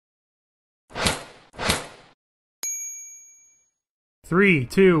3,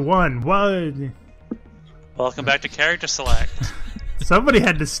 2, 1, 1. Welcome back to Character Select. Somebody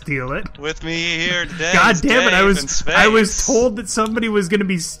had to steal it. With me here today. God damn it! I was Space. told that somebody was going to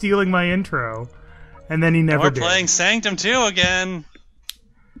be stealing my intro, and then he never did. We're playing Sanctum 2 again.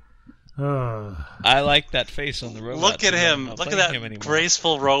 I like that face on the robot. Look at him. Look at that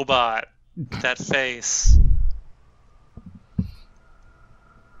graceful robot. That face.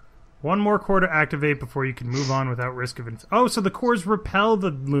 One more core to activate before you can move on without risk of... Oh, so the cores repel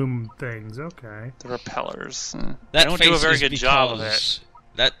the loom things. Okay. The repellers. That they don't do a very good job of it.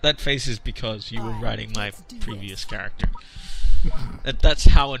 That face is because you were writing my previous character. That's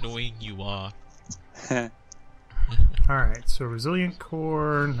how annoying you are. Alright, so resilient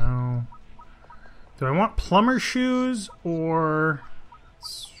core, no. Do I want plumber shoes or...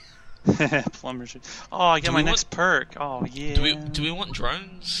 Plumber shoes. Oh, I get my next perk. Oh, yeah. Do we want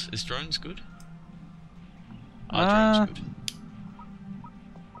drones? Is drones good? Are drones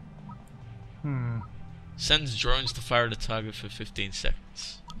good? Sends drones to fire at a target for 15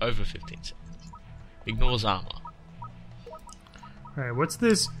 seconds. Over 15 seconds. Ignores armor. Alright, what's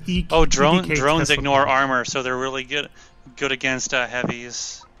this drones ignore armor, so they're really good against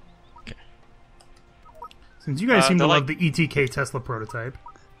heavies. Okay. Since you guys seem to love the ETK Tesla prototype.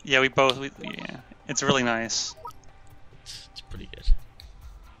 Yeah, yeah. It's really nice. It's pretty good.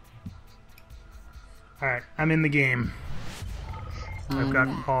 Alright, I'm in the game. I've got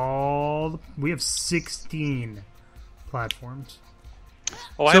we have 16 platforms.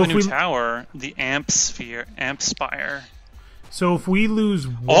 Oh, I have a new tower. The Amp Spire. So if we lose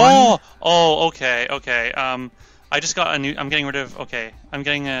one... Oh, okay. I just got a new... I'm getting rid of... Okay, I'm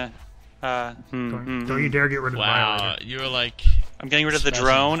getting a... Don't you dare get rid of the Violator. You're like... I'm getting rid of the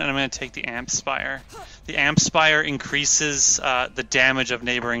drone, and I'm going to take the Amp Spire. The Amp Spire increases the damage of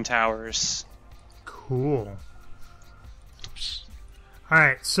neighboring towers. Cool.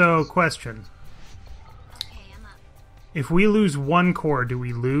 Alright, so question. If we lose one core, do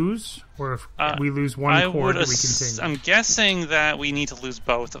we lose? Or if we lose one core, do we continue? I'm guessing that we need to lose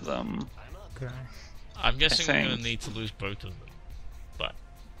both of them. Okay. I'm guessing we're going to need to lose both of them. But...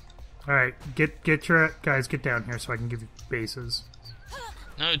 Alright, get your guys, get down here so I can give you bases.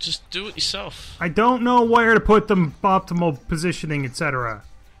 No, just do it yourself. I don't know where to put them, optimal positioning, etc.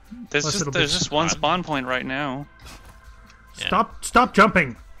 There's just one spawn point right now. Yeah. Stop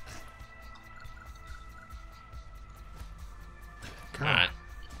jumping! Alright.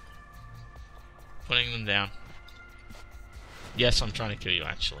 Putting them down. Yes, I'm trying to kill you,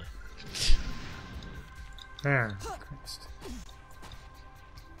 actually. There. Christ.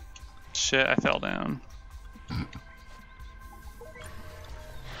 Shit, I fell down.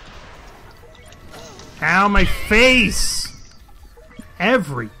 Ow, my face!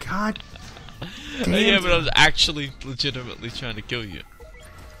 Every god damn. Yeah, but I was actually legitimately trying to kill you.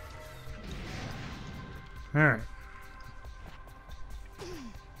 Alright.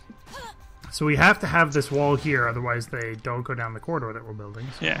 So we have to have this wall here, otherwise they don't go down the corridor that we're building.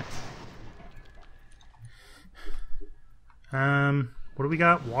 So. Yeah. What do we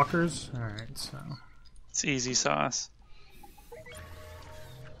got? Walkers? Alright, so... It's easy sauce.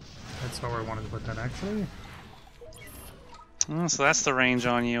 That's not where I wanted to put that, actually. Oh, so that's the range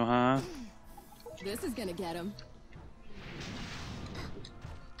on you, huh? This is gonna get him.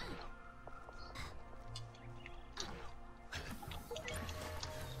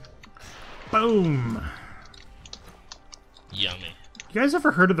 Boom! Yummy. You guys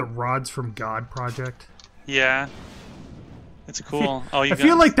ever heard of the Rods from God project? Yeah. It's cool. I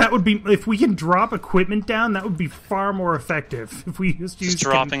feel like that would be, if we can drop equipment down, that would be far more effective if we just use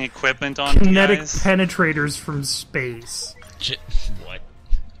dropping equipment on kinetic guys. penetrators from space. What?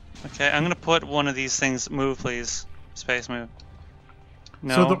 Okay, I'm gonna put one of these things. Move, please. Space move.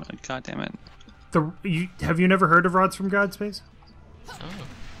 No, so God damn it. Have you never heard of Rods from God space? Oh.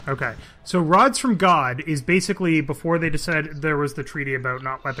 Okay, so Rods from God is basically, before they decided there was the treaty about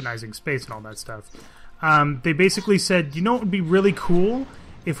not weaponizing space and all that stuff, they basically said, you know what would be really cool?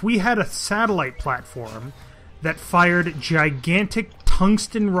 If we had a satellite platform that fired gigantic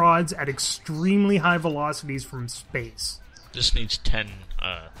tungsten rods at extremely high velocities from space. This needs 10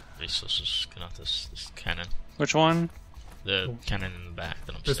 resources, Kinathis, this cannon. Which one? The cannon in the back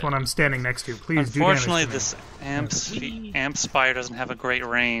that I'm This one I'm standing next to. Please do damage to me. Unfortunately, this Amp Spire doesn't have a great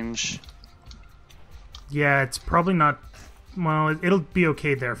range. Yeah, it's probably not... Well, it'll be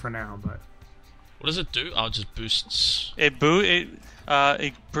okay there for now, but... What does it do? Oh, it just boosts... Right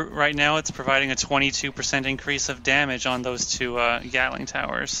now it's providing a 22% increase of damage on those two Gatling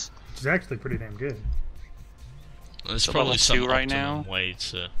towers. Which is actually pretty damn good. There's so probably some right now way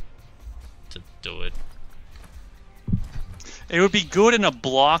to do it. It would be good in a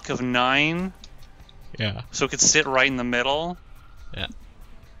block of 9. Yeah. So it could sit right in the middle. Yeah.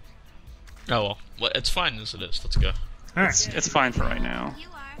 Oh well, it's fine as it is. Let's go. Alright. It's fine for right now.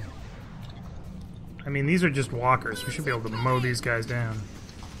 I mean, these are just walkers. We should be able to mow these guys down.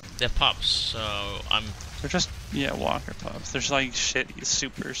 They're pups, so I'm... They're just, yeah, walker pups. They're just like shit,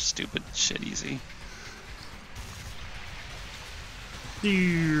 super stupid shit easy.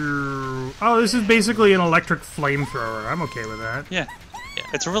 Oh, this is basically an electric flamethrower. I'm okay with that. Yeah.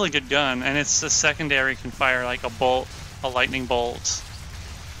 It's a really good gun, and it's a secondary can fire like a lightning bolt.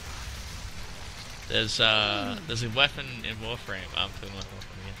 There's a weapon in Warframe,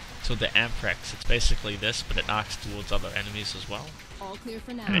 it's called the Amprex. It's basically this, but it knocks towards other enemies as well. All clear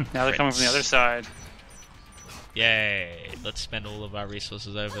for now. Now they're coming from the other side. Yay! Let's spend all of our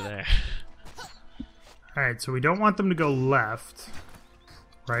resources over there. Alright, so we don't want them to go left.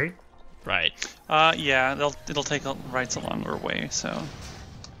 Right? Right. Yeah, it'll take rights a longer way, so...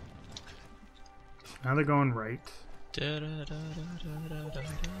 Now they're going right.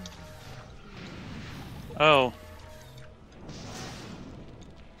 Oh.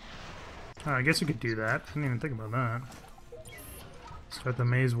 Oh, I guess you could do that. I didn't even think about that. Start the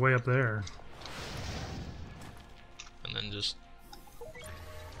maze way up there. And then just...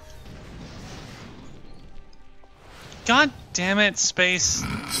 God damn it, space.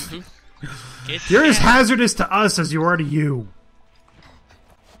 You're as hazardous to us as you are to you.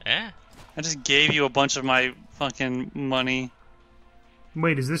 Yeah. I just gave you a bunch of my fucking money.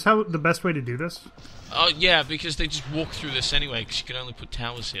 Wait, is this how the best way to do this? Oh, yeah, because they just walk through this anyway, because you can only put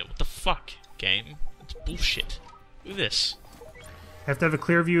towers here. What the fuck, game? It's bullshit. Look at this. Have to have a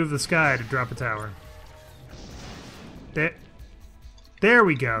clear view of the sky to drop a tower. There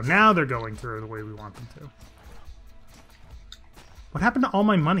we go. Now they're going through the way we want them to. What happened to all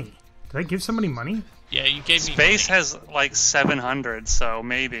my money? Did I give somebody money? Yeah, you gave me Space money. has like 700, so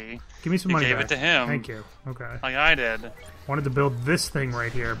maybe. Give me some You money gave back. it to him. Thank you. Okay. Like I did. Wanted to build this thing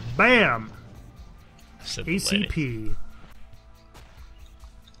right here. Bam! Said the lady. ACP.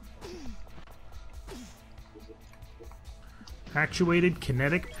 Actuated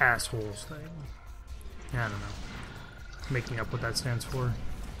kinetic assholes thing. I don't know. Making up what that stands for.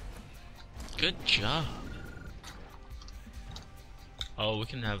 Good job. Oh, we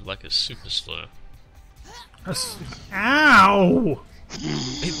can have like a super slow. Ow!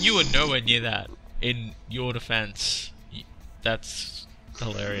 You were nowhere near that. In your defense, that's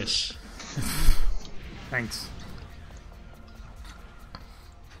hilarious. Thanks.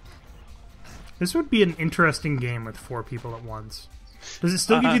 This would be an interesting game with 4 people at once. Does it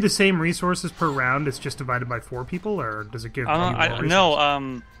still give you the same resources per round? It's just divided by 4 people, or does it give you more resources? No.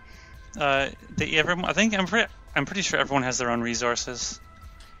 I'm pretty sure everyone has their own resources.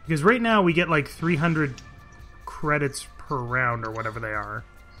 Because right now we get like 300 credits per round, or whatever they are.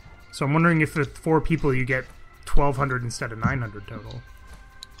 So I'm wondering if with 4 people you get 1,200 instead of 900 total.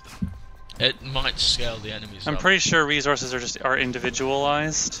 It might scale the enemies I'm up. pretty sure resources are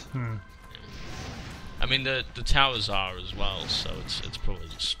individualized. I mean, the towers are as well, so it's probably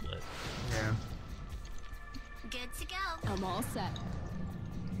just split. Yeah. Good to go. I'm all set.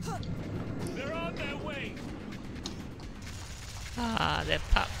 They're on their way. Ah, they're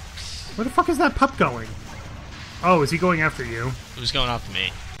pups. Where the fuck is that pup going? Oh, is he going after you? It was going after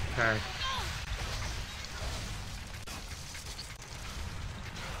me. Okay.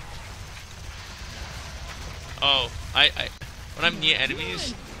 Oh, I when I'm near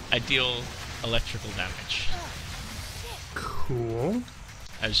enemies, I deal electrical damage. Cool.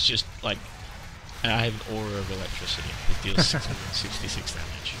 As just like I have an aura of electricity that deals 666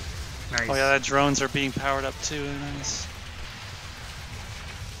 damage. Nice. Oh yeah, the drones are being powered up too. Nice.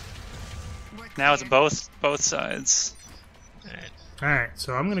 Now it's both sides. Alright. Alright,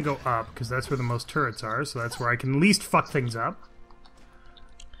 so I'm gonna go up, because that's where the most turrets are, so that's where I can least fuck things up.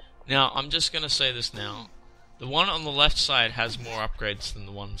 Now, I'm just gonna say this now. The one on the left side has more upgrades than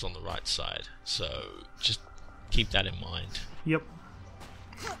the ones on the right side, so just keep that in mind. Yep.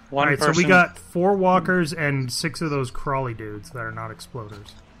 One Alright, so person. we got 4 walkers and 6 of those crawly dudes that are not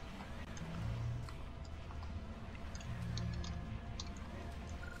exploders.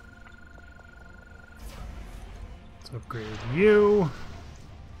 Let's upgrade you.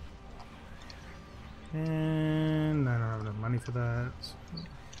 And I don't have enough money for that. So.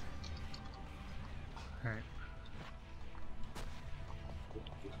 Alright.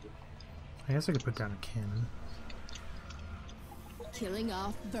 I guess I could put down a cannon. Killing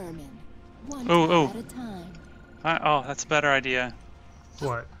off vermin. One Oh. at a time. Oh, that's a better idea.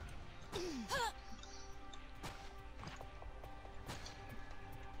 What?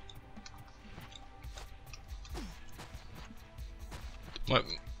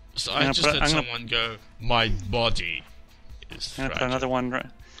 So I just heard someone go, "My body is I'm gonna fragile." put another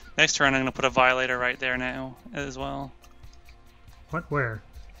one. Next turn, I'm gonna put a Violator right there now as well. What? Where?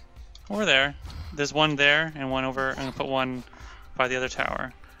 Over there. There's one there and one over. I'm gonna put one by the other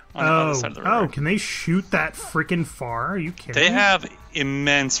tower on the other side of the river. Oh, can they shoot that freaking far? Are you kidding? They have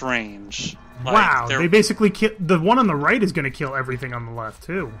immense range. Like, wow, they basically kill. The one on the right is gonna kill everything on the left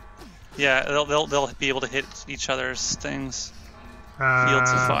too. Yeah, they'll be able to hit each other's things.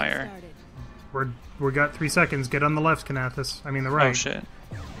 Fields of fire. We got 3 seconds. Get on the left, Kinathis. I mean the right. Oh shit.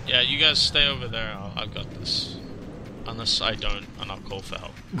 Yeah, you guys stay over there. I've got this. Unless I don't, and I'll call for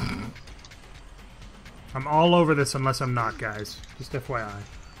help. I'm all over this unless I'm not, guys. Just FYI.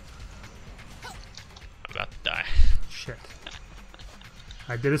 I'm about to die. Shit.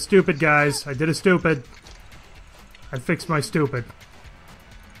 I did a stupid, guys. I did a stupid. I fixed my stupid.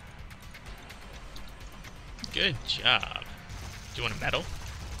 Good job. Do you want a medal?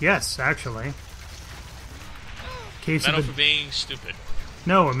 Yes, actually. Case Medal of for being stupid.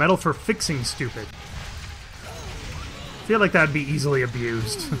 No, a medal for fixing stupid. I feel like that'd be easily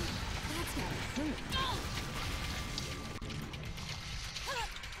abused.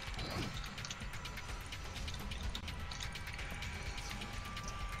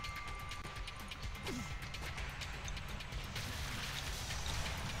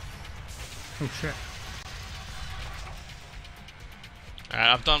 Oh shit. Alright,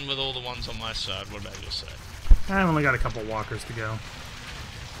 I've done with all the ones on my side. What about your side? I've only got a couple walkers to go.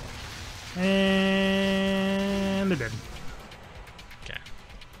 And they're dead. Okay.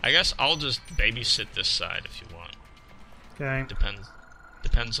 I guess I'll just babysit this side if you want. Okay.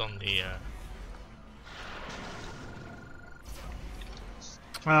 Depends on the,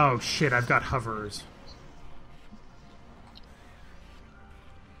 Oh shit, I've got hovers.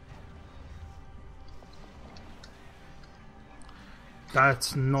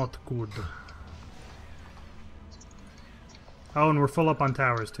 That's not good. Oh, and we're full up on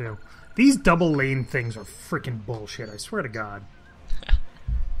towers too. These double lane things are freaking bullshit, I swear to God.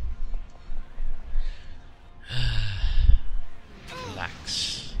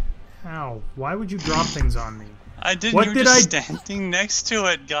 Relax. Ow, why would you drop things on me? I didn't. What you were did just standing next to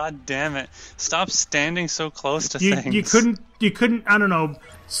it. God damn it! Stop standing so close to things. You couldn't, I don't know,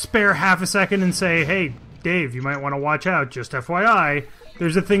 spare half a second and say, hey, Dave, you might want to watch out, just FYI.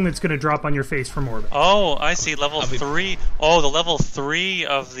 There's a thing that's going to drop on your face from orbit. Oh, I see. Level 3. Oh, the level 3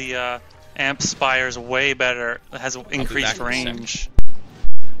 of the amp spire is way better. It has increased range.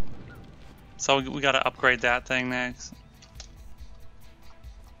 So we got to upgrade that thing next.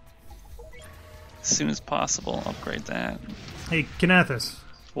 As soon as possible, upgrade that. Hey, Kinathis.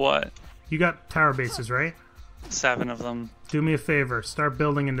 What? You got tower bases, right? 7 of them. Do me a favor. Start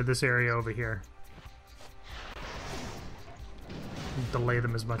building into this area over here. Delay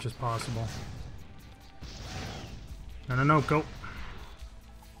them as much as possible. No, go.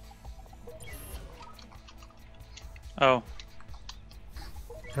 Oh.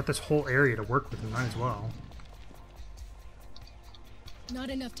 Got this whole area to work with, might as well. Not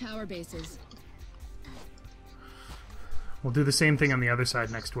enough tower bases. We'll do the same thing on the other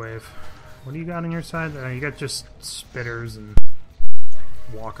side next wave. What do you got on your side? You got just spitters and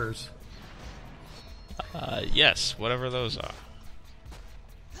walkers. Yes, whatever those are.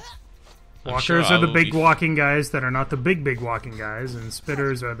 Walkers are the big walking guys that are not the big walking guys, and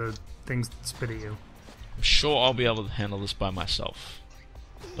spitters are the things that spit at you. I'm sure I'll be able to handle this by myself,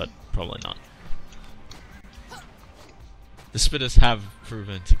 but probably not. The spitters have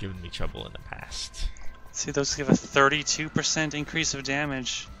proven to give me trouble in the past. See, those give a 32% increase of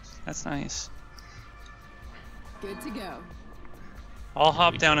damage. That's nice. Good to go. I'll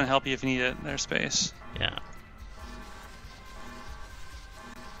hop down and help you if you need it. There's space. Yeah.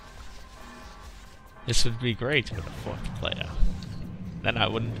 This would be great with a 4th player. Then I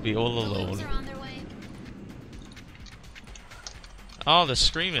wouldn't be all alone. Are on their way. Oh, the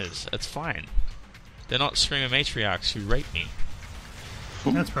screamers. That's fine. They're not screamer matriarchs who rape me.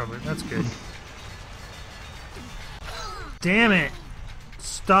 That's good. Damn it!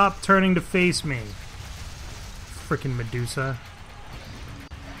 Stop turning to face me. Frickin' Medusa.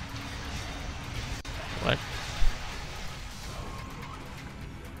 What?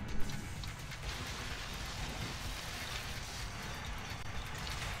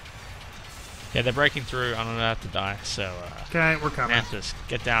 Yeah, they're breaking through. I'm gonna have to die, so, Okay, we're coming. Kinathis,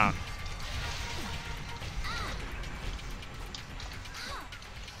 get down.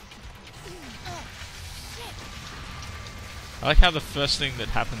 I like how the first thing that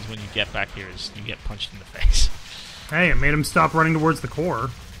happens when you get back here is you get punched in the face. Hey, it made him stop running towards the core.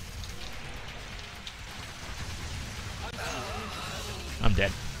 I'm I'm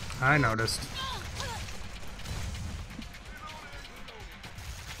dead. I noticed.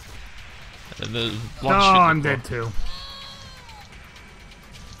 The Oh, one shooting I'm the dead core. too.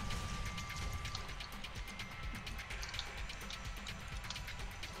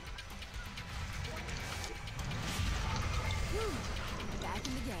 Back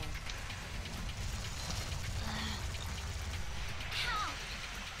in the game.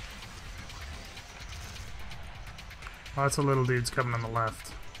 Lots of little dudes coming on the left.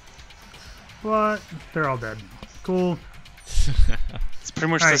 What? They're all dead. Cool. It's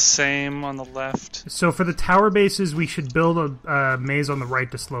pretty much Alright. the same on the left. So for the tower bases, we should build a maze on the right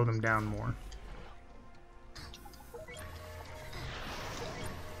to slow them down more.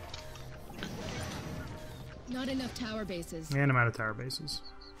 Not enough tower bases. And I'm out of tower bases.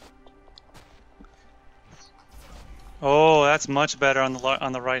 Oh, that's much better on the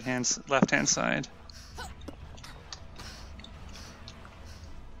left hand side.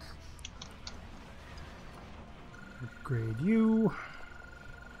 Upgrade you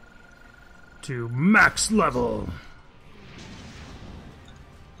to max level.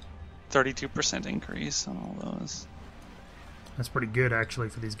 32% increase on all those. That's pretty good, actually,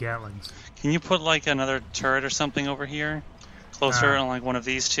 for these Gatlings. Can you put like another turret or something over here, closer on like one of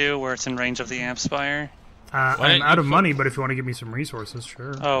these two, where it's in range of the amp spire? Why I'm don't out you of put- money, but if you want to give me some resources,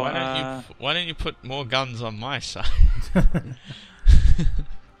 sure. Oh, Why don't you put more guns on my side?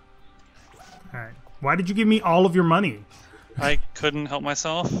 Alright. Why did you give me all of your money? I couldn't help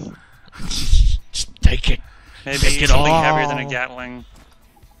myself. Just take it. Maybe Take it something all. heavier than a Gatling.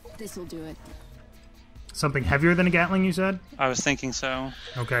 This'll do it. Something heavier than a Gatling, you said? I was thinking so.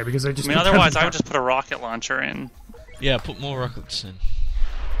 Okay, because I just... I mean, otherwise I would just put a rocket launcher in. Yeah, put more rockets in.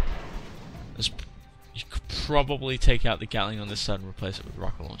 You could probably take out the Gatling on this side and replace it with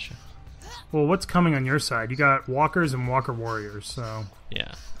rocket launcher. Well, what's coming on your side? You got walkers and walker warriors, so...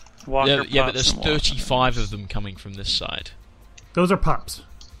 Yeah. Walker Yeah, but pups there's and walker. 35 of them coming from this side. Those are pups.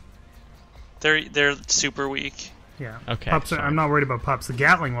 They're super weak. Yeah. Okay, Pups. fine. I'm not worried about pups. The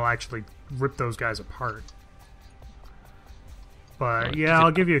Gatling will actually rip those guys apart. But Right, yeah,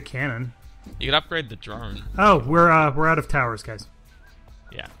 I'll give you a cannon. You could upgrade the drone. Oh, we're out of towers, guys.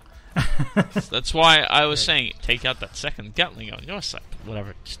 Yeah. That's why I was saying take out that second Gatling on your side.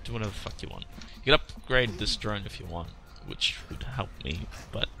 Whatever, just do whatever the fuck you want. You could upgrade this drone if you want, which would help me,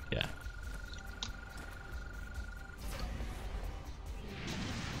 but yeah.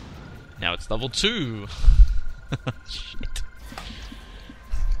 Now it's level 2. Shit.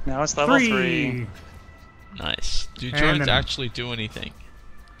 Now it's level 3. Nice. Do And drones then- actually do anything?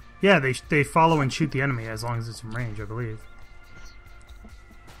 Yeah, they follow and shoot the enemy as long as it's in range, I believe.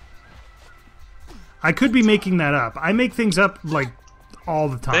 I could be making that up. I make things up like all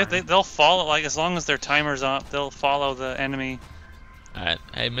the time. They'll follow, like, as long as their timer's up, they'll follow the enemy. Alright,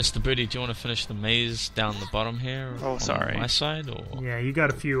 hey Mr. Booty, do you want to finish the maze down the bottom here? Oh, on sorry. my side, or Yeah, you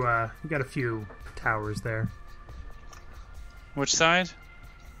got a few towers there. Which side?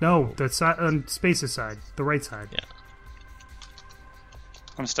 No, the side on Space's side, the right side. Yeah.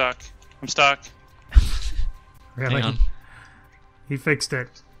 I'm stuck. I'm stuck. Really? hang on. He fixed it.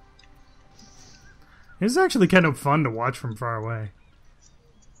 It's actually kind of fun to watch from far away.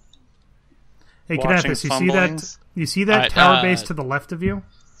 Hey, Watching Kinathis, fumblings. you see that Alright, tower base to the left of you?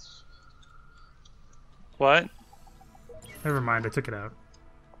 What? Never mind, I took it out.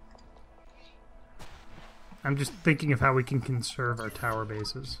 I'm just thinking of how we can conserve our tower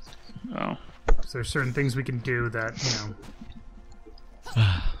bases. Oh. So there's certain things we can do that,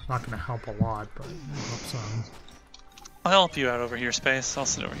 not going to help a lot, but it'll help some. I'll help you out over here, Space. I'll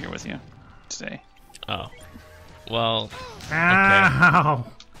sit over here with you today. Oh. Well, Ow!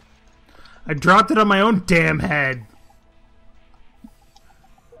 I dropped it on my own damn head.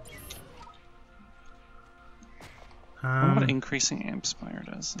 I wonder what increasing amp spire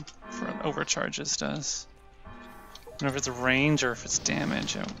does, for overcharges does. I don't know if it's range or if it's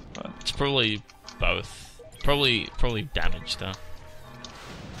damage, but it's probably both. Probably damage though.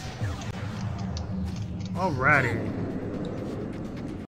 Alrighty.